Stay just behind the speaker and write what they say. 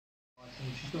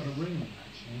she's got a ring on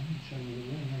actually. I'll show you the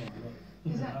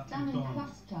ring. Is that diamond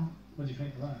cluster? What do you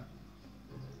think of that?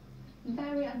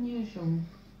 Very unusual.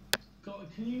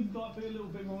 Can you be a little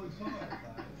bit more excited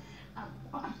about it?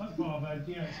 That's what I've had.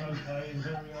 Yeah, it's okay and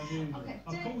very unusual. Okay,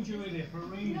 I've called you in here for a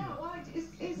reason. No,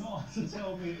 it's not to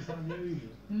tell me it's unusual.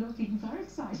 Looking very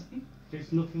exciting.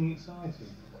 It's looking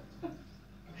exciting.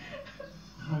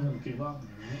 I'm going to give up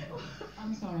now.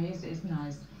 I'm sorry, it's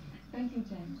nice. Thank you,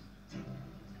 James.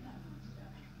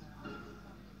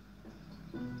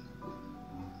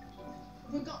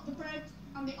 We've got the bread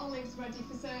and the olives ready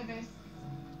for service.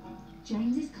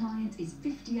 James's client is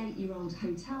 58-year-old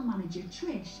hotel manager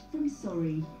Trish from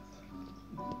Surrey.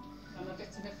 I'm a bit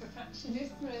of a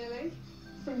perfectionist, really,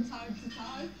 from time to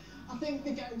time. I think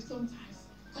they go sometimes,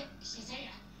 quick, she's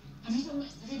here. Have you done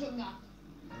this? Have you done that?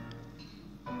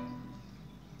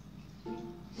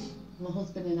 My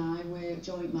husband and I, we're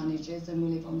joint managers and we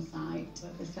live on site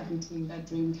at the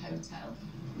 17-bedroom hotel.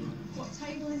 What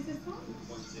table is this on?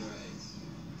 108.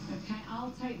 Okay,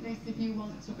 I'll take this if you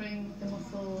want to bring the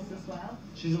mussels as well.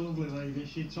 She's a lovely lady.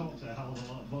 She talks a hell of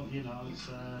a lot, but you know, it's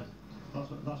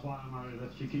that's why I married her.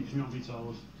 She keeps me on my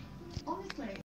toes. Honestly.